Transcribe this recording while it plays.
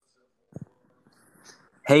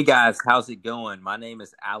Hey guys, how's it going? My name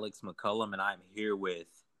is Alex McCullum and I'm here with,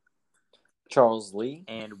 Charles Lee.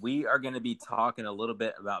 and we are going to be talking a little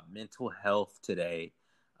bit about mental health today.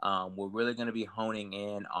 We're really going to be honing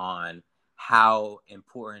in on how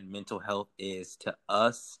important mental health is to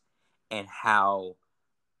us and how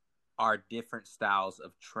our different styles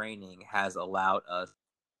of training has allowed us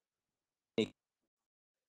to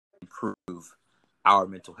improve our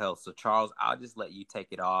mental health. So Charles, I'll just let you take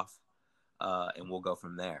it off and we'll go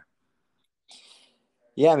from there.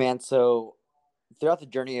 Yeah, man. So throughout the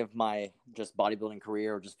journey of my just bodybuilding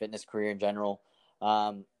career or just fitness career in general,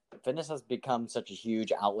 um, fitness has become such a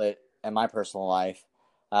huge outlet in my personal life.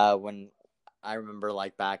 When I remember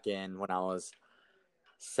like back in when I was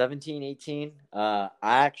 17, 18,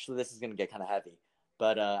 this is going to get kind of heavy,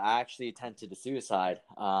 but I actually attempted to suicide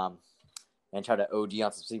and tried to OD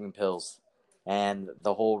on some sleeping pills. And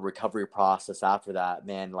the whole recovery process after that,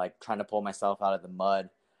 man, like trying to pull myself out of the mud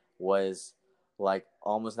was like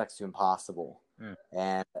almost next to impossible.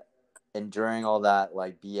 And enduring all that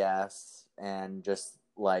like BS and just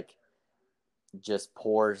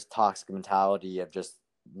poor toxic mentality of just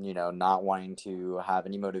not wanting to have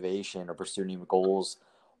any motivation or pursue any goals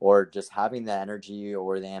or just having the energy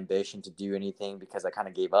or the ambition to do anything because I kind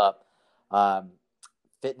of gave up.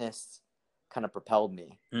 Fitness kind of propelled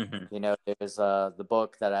me. Mm-hmm. There's the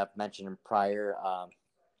book that I've mentioned prior,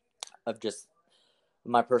 of just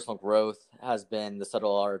my personal growth has been The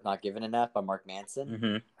Subtle Art of Not Giving Enough by Mark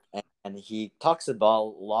Manson. Mm-hmm. And he talks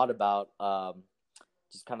about a lot about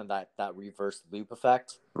just kind of that reverse loop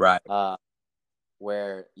effect, Right.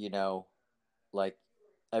 where like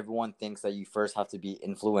everyone thinks that you first have to be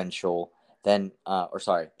influential, then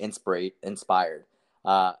inspired,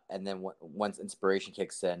 and then once inspiration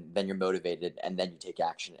kicks in, then you're motivated, and then you take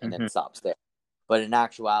action, and then Mm-hmm. it stops there. But in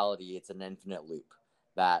actuality, it's an infinite loop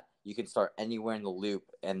that you can start anywhere in the loop.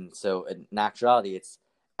 And so in actuality, it's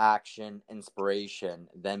action, inspiration,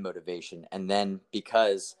 then motivation. And then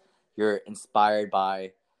because you're inspired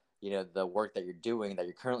by, the work that you're doing, that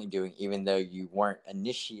you're currently doing, even though you weren't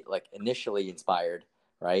initially inspired,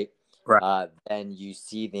 right? Right. Then you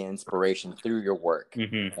see the inspiration through your work.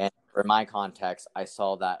 Mm-hmm. And for my context, I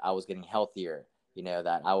saw that I was getting healthier,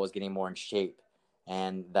 that I was getting more in shape,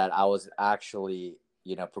 and that I was actually,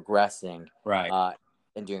 progressing, Right.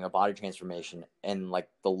 and doing a body transformation in like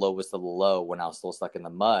the lowest of the low when I was still stuck in the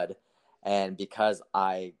mud. And because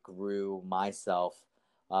I grew myself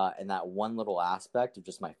in that one little aspect of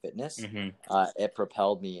just my fitness, Mm-hmm. it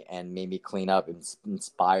propelled me and made me clean up and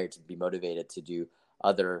inspired to be motivated to do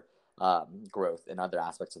other growth in other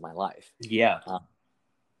aspects of my life. Yeah. Uh,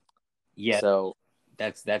 Yeah. so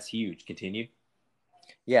That's huge. Continue.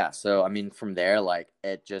 yeah, so I mean, from there, like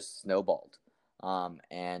it just snowballed.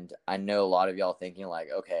 And I know a lot of y'all thinking like,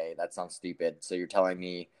 okay, that sounds stupid. So you're telling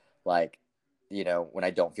me like, when I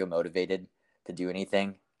don't feel motivated to do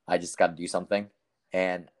anything, I just got to do something.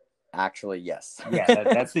 And actually, yes. Yeah,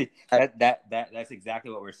 that's the that's exactly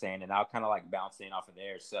what we're saying, and I'll kind of like bounce in off of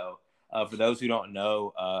there. So, for those who don't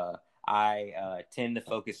know, I tend to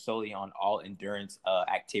focus solely on all endurance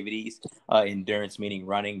activities. Endurance meaning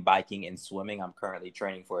running, biking, and swimming. I'm currently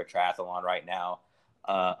training for a triathlon right now,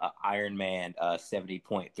 Ironman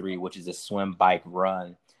 70.3, which is a swim, bike,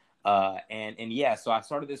 run. And yeah, so I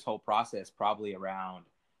started this whole process probably around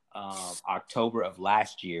October of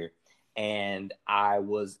last year, and I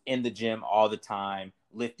was in the gym all the time,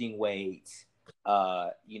 lifting weights,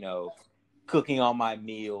 you know, cooking all my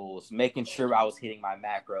meals, making sure I was hitting my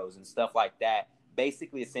macros and stuff like that.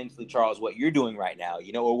 Basically, essentially, Charles, what you're doing right now,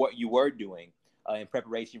 or what you were doing in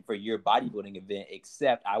preparation for your bodybuilding event,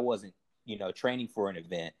 except I wasn't, training for an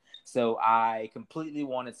event. So I completely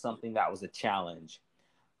wanted something that was a challenge,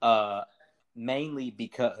 uh, mainly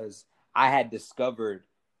because I had discovered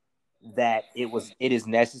that it is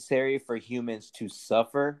necessary for humans to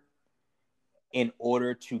suffer in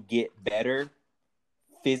order to get better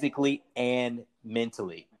physically and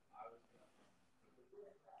mentally.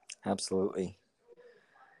 Absolutely.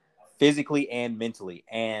 Physically and mentally.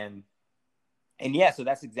 And yeah, so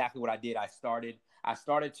that's exactly what I did. I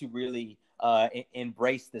started to really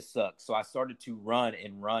embrace the suck. So I started to run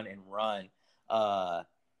and run and run, uh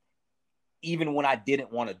even when I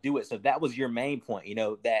didn't want to do it. So that was your main point,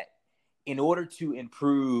 that in order to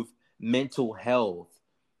improve mental health,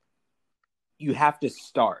 you have to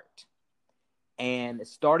start. And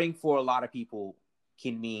starting for a lot of people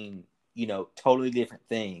can mean, totally different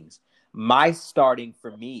things. My starting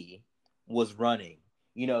for me was running.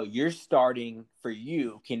 Your starting for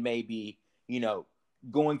you can maybe,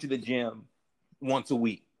 going to the gym once a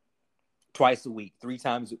week, twice a week, three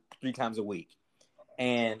times a week.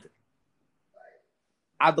 And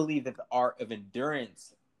I believe that the art of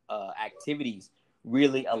endurance activities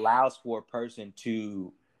really allows for a person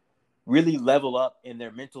to really level up in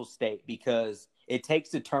their mental state, because it takes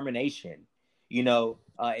determination.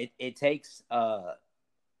 It takes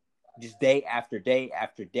just day after day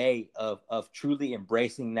after day of truly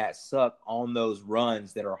embracing that suck on those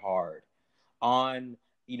runs that are hard, on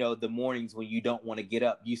the mornings when you don't want to get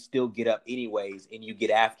up, you still get up anyways and you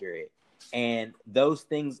get after it. And those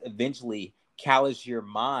things eventually callous your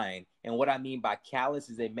mind. And what I mean by callous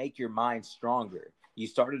is they make your mind stronger. You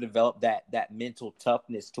start to develop that mental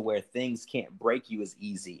toughness to where things can't break you as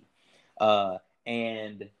easy.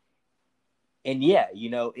 And yeah,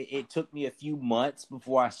 it took me a few months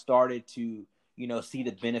before I started to, see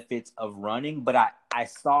the benefits of running, but I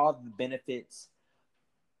saw the benefits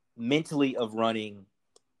mentally of running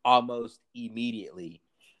almost immediately.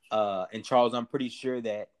 And Charles, I'm pretty sure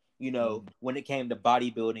that, when it came to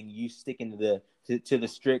bodybuilding, you sticking to the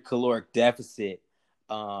strict caloric deficit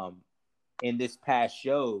in this past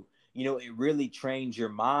show, it really trains your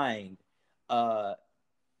mind to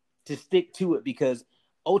stick to it, because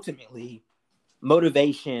ultimately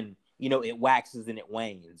motivation, it waxes and it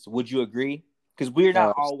wanes. Would you agree? Because we're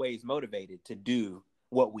not always motivated to do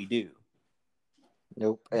what we do.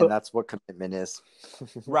 Nope. And that's what commitment is.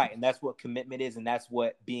 Right. And that's what commitment is. And that's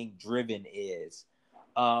what being driven is.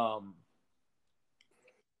 And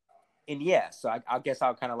yeah, so I guess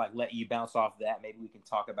I'll kind of like let you bounce off that. Maybe we can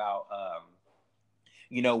talk about,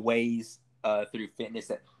 ways through fitness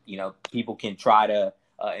that, people can try to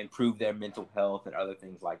improve their mental health and other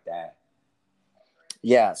things like that.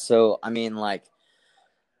 Yeah. So, I mean, like,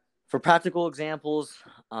 for practical examples,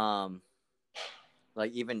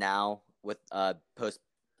 like even now with post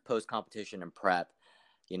competition and prep,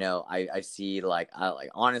 I see like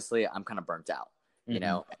honestly, I'm kind of burnt out,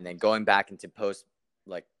 and then going back into post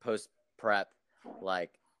prep,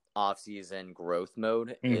 like off season growth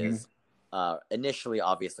mode is initially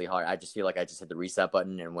obviously hard. I just feel like I just hit the reset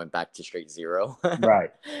button and went back to straight zero.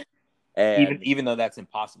 Right. And even though that's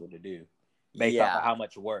impossible to do based off of how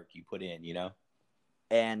much work you put in,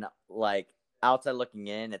 And like outside looking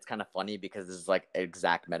in, it's kind of funny because this is like an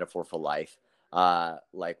exact metaphor for life.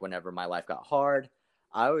 Like whenever my life got hard,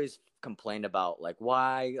 I always complained about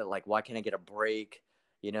why can't I get a break,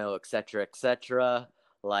 et cetera, et cetera.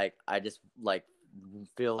 Like I just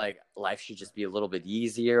feel like life should just be a little bit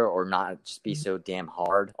easier or not just be so damn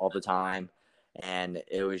hard all the time. And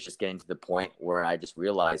it was just getting to the point where I just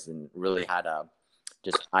realized and really had a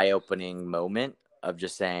just eye-opening moment of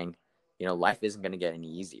just saying, life isn't going to get any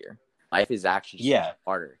easier. Life is actually just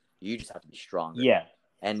harder. You just have to be stronger. Yeah.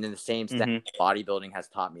 And in the same sense, bodybuilding has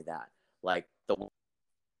taught me that. Like the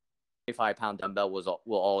 25-pound dumbbell will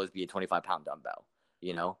always be a 25-pound dumbbell,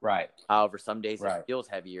 Right. However, some days it feels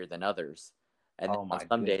heavier than others. And on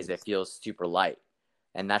some days it feels super light.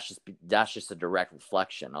 And that's just a direct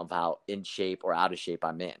reflection of how in shape or out of shape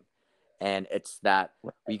I'm in. And it's that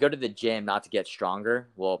we go to the gym not to get stronger.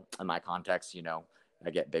 Well, in my context, I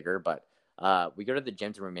get bigger, but we go to the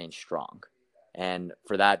gym to remain strong. And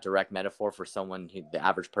for that direct metaphor for someone the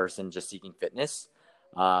average person just seeking fitness,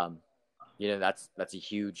 that's a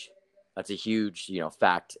huge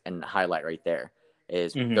fact and highlight right there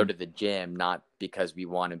is we go to the gym not because we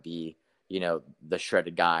want to be, the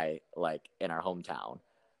shredded guy like in our hometown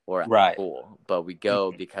or at school, but we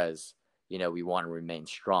go because we want to remain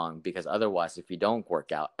strong, because otherwise, if we don't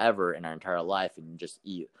work out ever in our entire life and just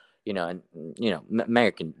eat,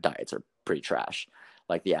 American diets are pretty trash.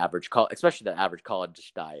 Like especially the average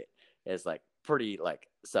college diet is like pretty like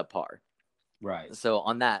subpar. Right. So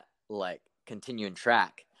on that like continuing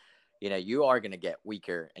track, you are going to get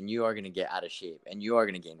weaker and you are going to get out of shape and you are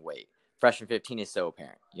going to gain weight. Freshman 15 is so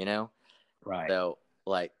apparent, Right. So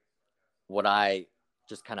like what I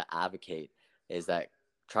just kind of advocate is that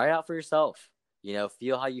try it out for yourself,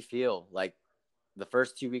 feel how you feel. Like the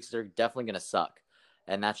first 2 weeks are definitely going to suck.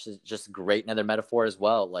 And that's just great. Another metaphor as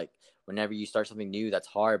well. Like whenever you start something new, that's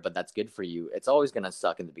hard, but that's good for you. It's always going to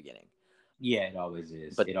suck in the beginning. Yeah, it always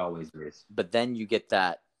is. It always is. But then you get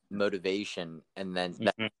that motivation and then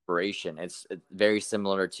that inspiration. It's very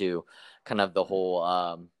similar to kind of the whole,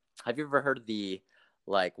 have you ever heard of the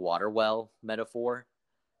like water well metaphor?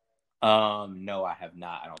 No, I have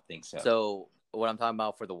not. I don't think so. So what I'm talking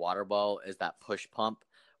about for the water well is that push pump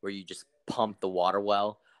where you just pump the water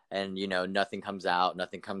well and, nothing comes out.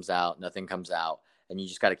 And you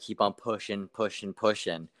just got to keep on pushing.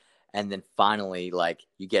 And then finally, like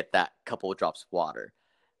you get that couple of drops of water.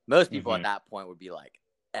 Most people at that point would be like,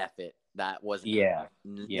 F it. That wasn't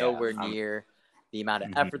nowhere near the amount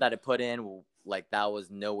of effort that it put in. Like that was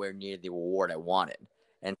nowhere near the reward I wanted.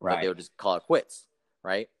 And so they would just call it quits.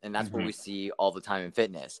 right? And that's what we see all the time in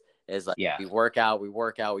fitness is like Yeah. we work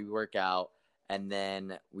out, and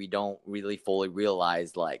then we don't really fully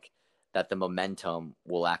realize like that the momentum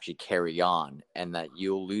will actually carry on and that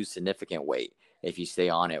you'll lose significant weight if you stay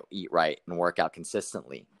on it, eat right, and work out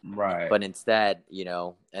consistently. Right. But instead, you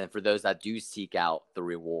know, and for those that do seek out the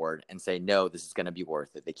reward and say, no, this is going to be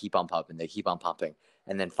worth it, they keep on pumping,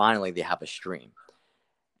 and then finally they have a stream.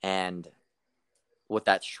 And what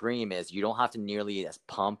that stream is, you don't have to nearly as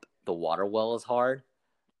pump the water well as hard,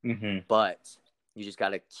 but you just got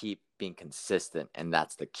to keep being consistent, and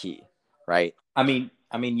that's the key, right? I mean,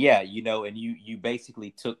 yeah, you know, and you basically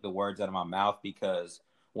took the words out of my mouth, because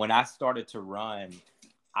when I started to run,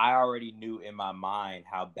 I already knew in my mind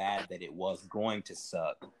how bad that it was going to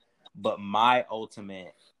suck. But my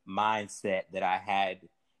ultimate mindset that I had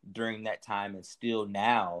during that time, and still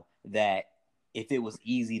now, that if it was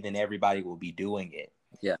easy, then everybody will be doing it.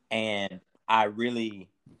 Yeah. And I really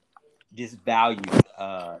just valued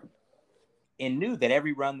and knew that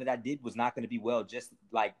every run that I did was not going to be well. Just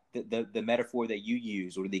like the metaphor that you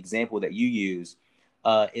use, or the example that you use,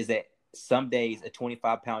 is that some days a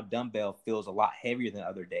 25-pound dumbbell feels a lot heavier than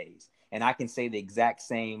other days. And I can say the exact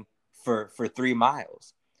same for 3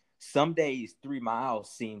 miles. Some days 3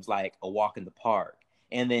 miles seems like a walk in the park.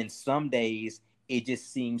 And then some days it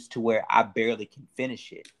just seems to where I barely can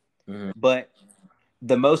finish it. But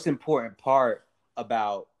the most important part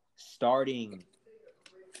about starting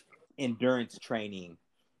endurance training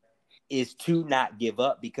is to not give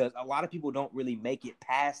up, because a lot of people don't really make it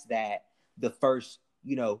past that the first,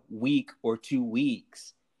 you know, week or 2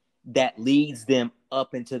 weeks that leads them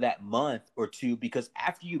up into that month or two. Because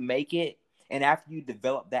after you make it and after you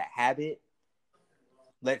develop that habit,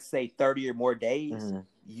 let's say 30 or more days,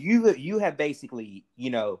 you have basically, you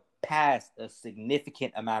know, passed a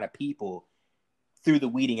significant amount of people through the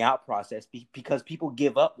weeding out process, because people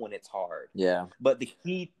give up when it's hard. Yeah. But the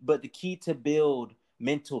key to build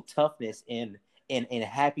mental toughness and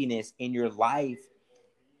happiness in your life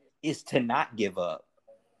is to not give up.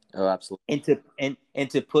 Oh, absolutely. And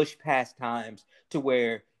to push past times to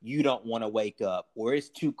where you don't want to wake up, or it's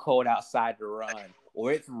too cold outside to run,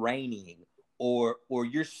 or it's raining, or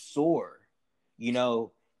you're sore, you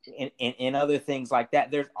know, and other things like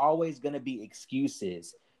that. There's always going to be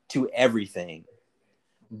excuses to everything.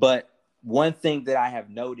 But one thing that I have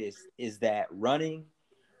noticed is that running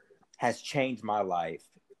has changed my life.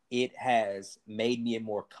 It has made me a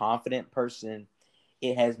more confident person.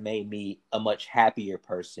 It has made me a much happier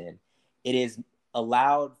person. It has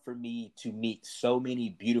allowed for me to meet so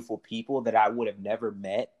many beautiful people that I would have never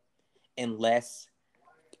met unless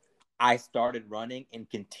I started running and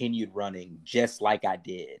continued running just like I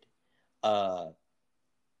did. And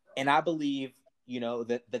I believe, you know,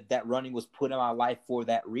 that running was put in my life for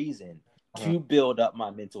that reason, to build up my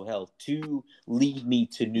mental health, to lead me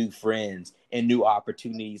to new friends and new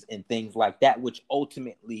opportunities and things like that, which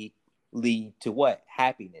ultimately lead to what?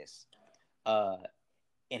 Happiness.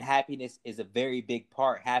 And happiness is a very big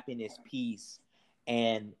part. Happiness, peace,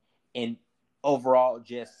 and overall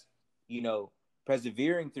just, you know,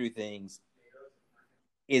 persevering through things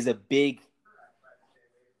is a big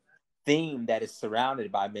theme that is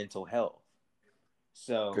surrounded by mental health.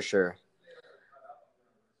 So for sure.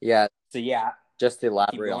 Yeah. So yeah, just to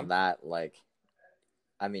elaborate on that, like,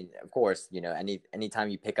 I mean, of course, you know, anytime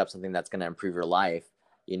you pick up something that's going to improve your life,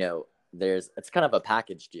 you know, it's kind of a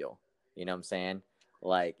package deal. You know what I'm saying?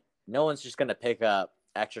 Like, no one's just going to pick up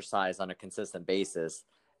exercise on a consistent basis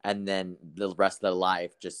and then the rest of their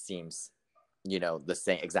life just seems, you know,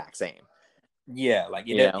 the exact same. Yeah, like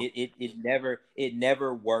it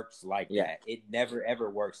never works like that. It never ever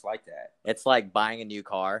works like that. It's like buying a new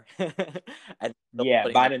car and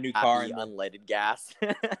buying a new car and unleaded gas,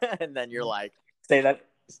 and then you're like, say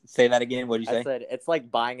that again. What did you say? I said it's like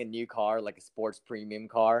buying a new car, like a sports premium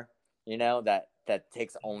car, you know, that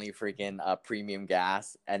takes only freaking premium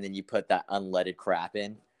gas, and then you put that unleaded crap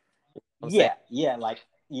in.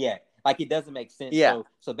 Like it doesn't make sense. Yeah.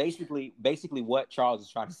 So basically what Charles is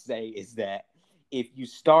trying to say is that if you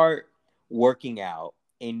start working out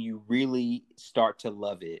and you really start to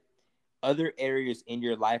love it, other areas in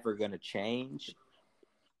your life are going to change,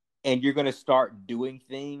 and you're going to start doing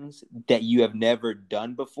things that you have never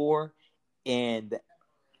done before, and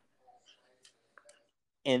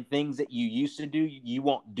things that you used to do, you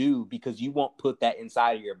won't do, because you won't put that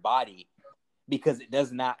inside of your body, because it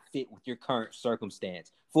does not fit with your current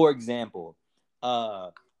circumstance. For example,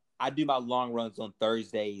 I do my long runs on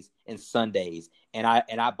Thursdays and Sundays, and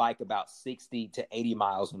I bike about 60 to 80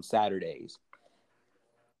 miles on Saturdays.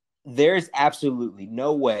 There's absolutely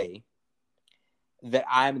no way that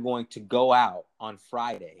I'm going to go out on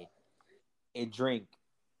Friday and drink,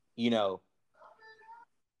 you know,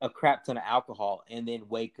 a crap ton of alcohol and then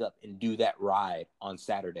wake up and do that ride on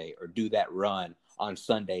Saturday or do that run on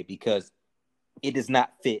Sunday because it does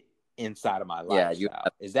not fit inside of my lifestyle.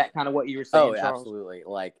 Is that kind of what you were saying, Charles? Absolutely.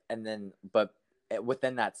 Like, and then, but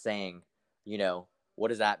within that saying, you know, what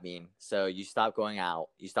does that mean? So you stop going out,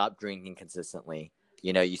 you stop drinking consistently,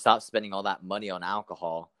 you know, you stop spending all that money on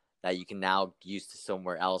alcohol that you can now use to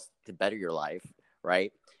somewhere else to better your life,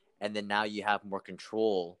 right? And then now you have more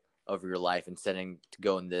control over your life instead of to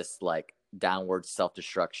go in this like downward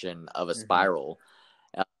self-destruction of a spiral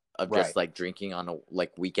of just like drinking on a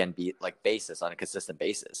like weekend basis on a consistent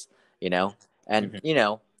basis, you know? And you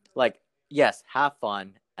know, like, yes, have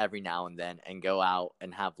fun every now and then and go out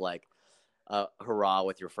and have like a hurrah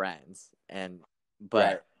with your friends.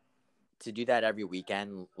 But to do that every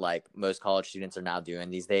weekend, like most college students are now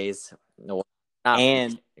doing these days. No,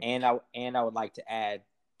 and I would like to add,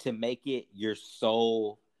 to make it your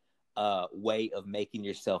sole way of making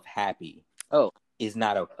yourself happy. Is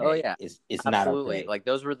not okay. Oh yeah, it's absolutely. Not okay. Like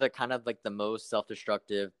those were the kind of like the most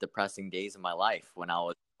self-destructive, depressing days of my life when I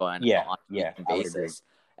was going on a weekend basis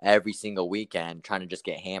every single weekend trying to just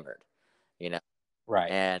get hammered, you know.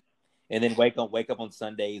 Right. And then wake up on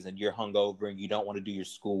Sundays and you're hungover and you don't want to do your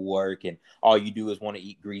schoolwork and all you do is want to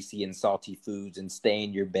eat greasy and salty foods and stay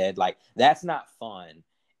in your bed. Like, that's not fun.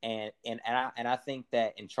 And I think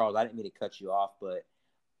that, and Charles, I didn't mean to cut you off, but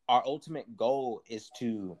our ultimate goal is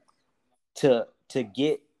to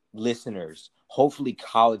get listeners, hopefully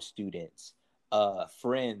college students,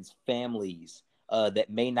 friends, families, that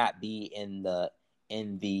may not be in the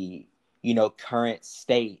you know, current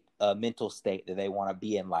state, mental state that they want to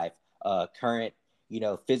be in life, current, you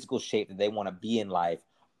know, physical shape that they want to be in life.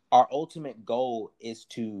 Our ultimate goal is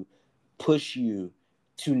to push you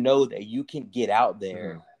to know that you can get out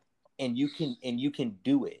there and you can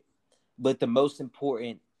do it. But the most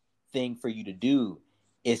important thing for you to do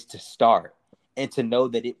is to start and to know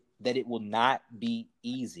that it will not be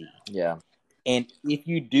easy. Yeah. And if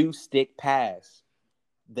you do stick past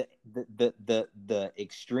the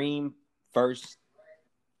extreme first,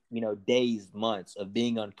 you know, days, months of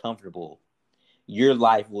being uncomfortable, your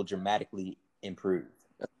life will dramatically improve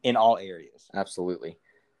in all areas. Absolutely.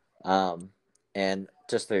 And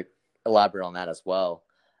just to elaborate on that as well,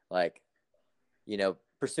 like, you know,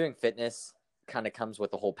 pursuing fitness kind of comes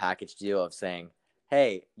with the whole package deal of saying,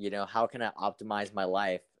 hey, you know, how can I optimize my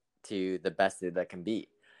life to the best that can be?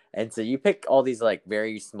 And so you pick all these like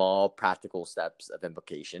very small practical steps of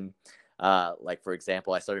implication. Like, for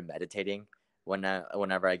example, I started meditating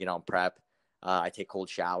whenever I get on prep. I take cold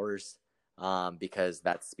showers because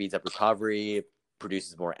that speeds up recovery,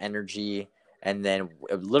 produces more energy, and then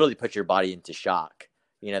it literally puts your body into shock.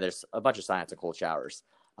 You know, there's a bunch of science in cold showers.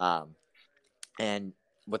 And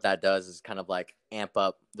what that does is kind of like amp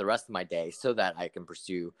up the rest of my day so that I can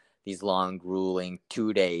pursue these long, grueling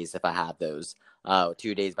 2 days if I have those.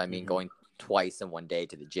 2 days by me going twice in one day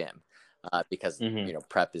to the gym because, you know,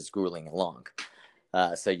 prep is grueling and long.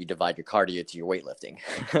 So you divide your cardio to your weightlifting.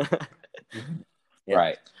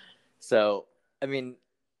 Right. So, I mean,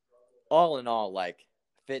 all in all, like,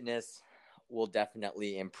 fitness will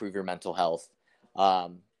definitely improve your mental health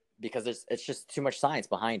because it's just too much science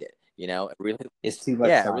behind it. You know, it's too much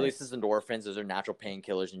science. It releases endorphins. Those are natural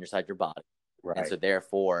painkillers inside your body. Right. And so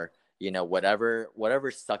therefore, you know, whatever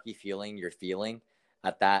sucky feeling you're feeling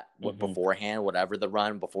at that beforehand, whatever the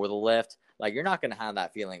run, before the lift, like, you're not going to have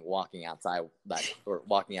that feeling walking outside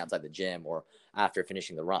the gym or after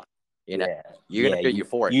finishing the run. You know, you're going to get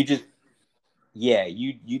euphoric. You just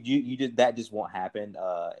that just won't happen.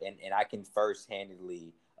 And I can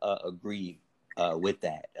first-handedly agree with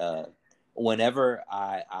that. Whenever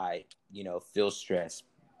I you know, feel stressed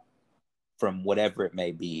from whatever it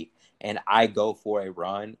may be, and I go for a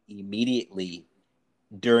run, immediately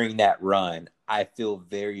during that run, I feel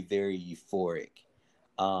very, very euphoric.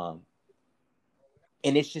 And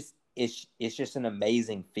it's just an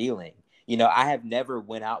amazing feeling. You know, I have never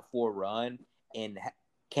went out for a run and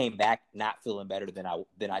came back not feeling better than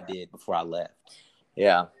I did before I left.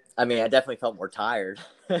 Yeah. I mean, I definitely felt more tired.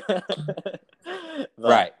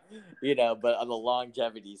 Right. You know, but on the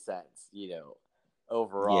longevity sense, you know,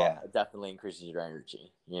 overall, it definitely increases your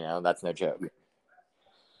energy. You know, that's no joke.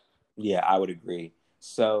 Yeah, I would agree.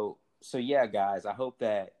 So yeah, guys, I hope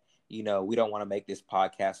that, you know, we don't want to make this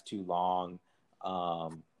podcast too long.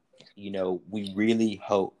 You know, we really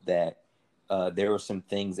hope that there were some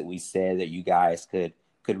things that we said that you guys could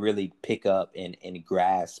really pick up and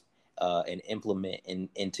grasp and implement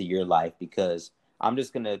into your life, because I'm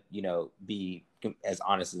just going to, you know, be as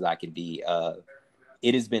honest as I can be.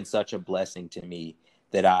 it has been such a blessing to me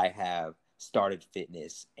that I have started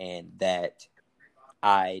fitness and that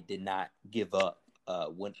I did not give up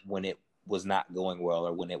when it was not going well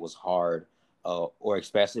or when it was hard, or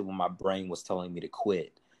especially when my brain was telling me to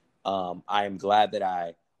quit. I am glad that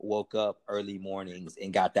I woke up early mornings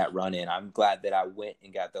and got that run in. I'm glad that I went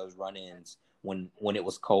and got those run ins when it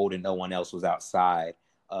was cold and no one else was outside.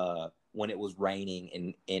 When it was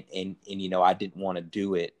raining and you know I didn't want to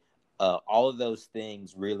do it. All of those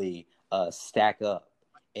things really stack up,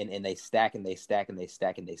 and they stack and they stack and they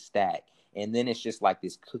stack and they stack. And then it's just like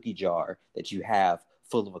this cookie jar that you have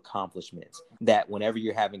full of accomplishments that whenever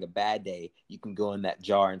you're having a bad day, you can go in that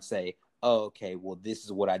jar and say, oh, okay, well, this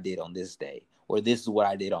is what I did on this day, or this is what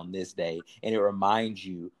I did on this day. And it reminds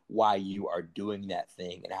you why you are doing that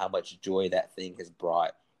thing and how much joy that thing has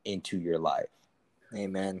brought into your life.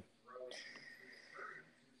 Amen.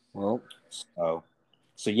 Well, so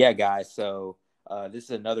yeah, guys. So this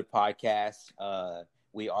is another podcast.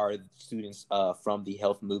 We are students from the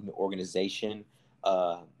Health Movement Organization.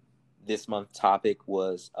 This month's topic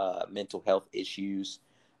was mental health issues,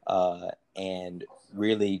 and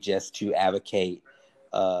really just to advocate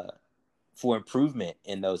for improvement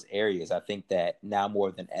in those areas. I think that now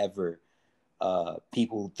more than ever,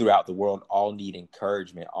 people throughout the world all need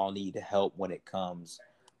encouragement, all need help when it comes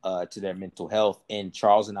to their mental health. And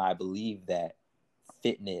Charles and I believe that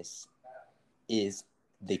fitness is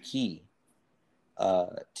the key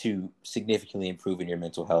to significantly improving your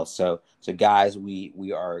mental health. So guys,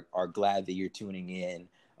 we are glad that you're tuning in.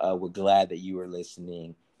 We're glad that you are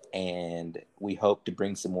listening, and we hope to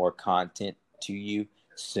bring some more content to you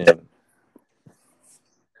soon.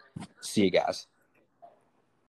 See you guys.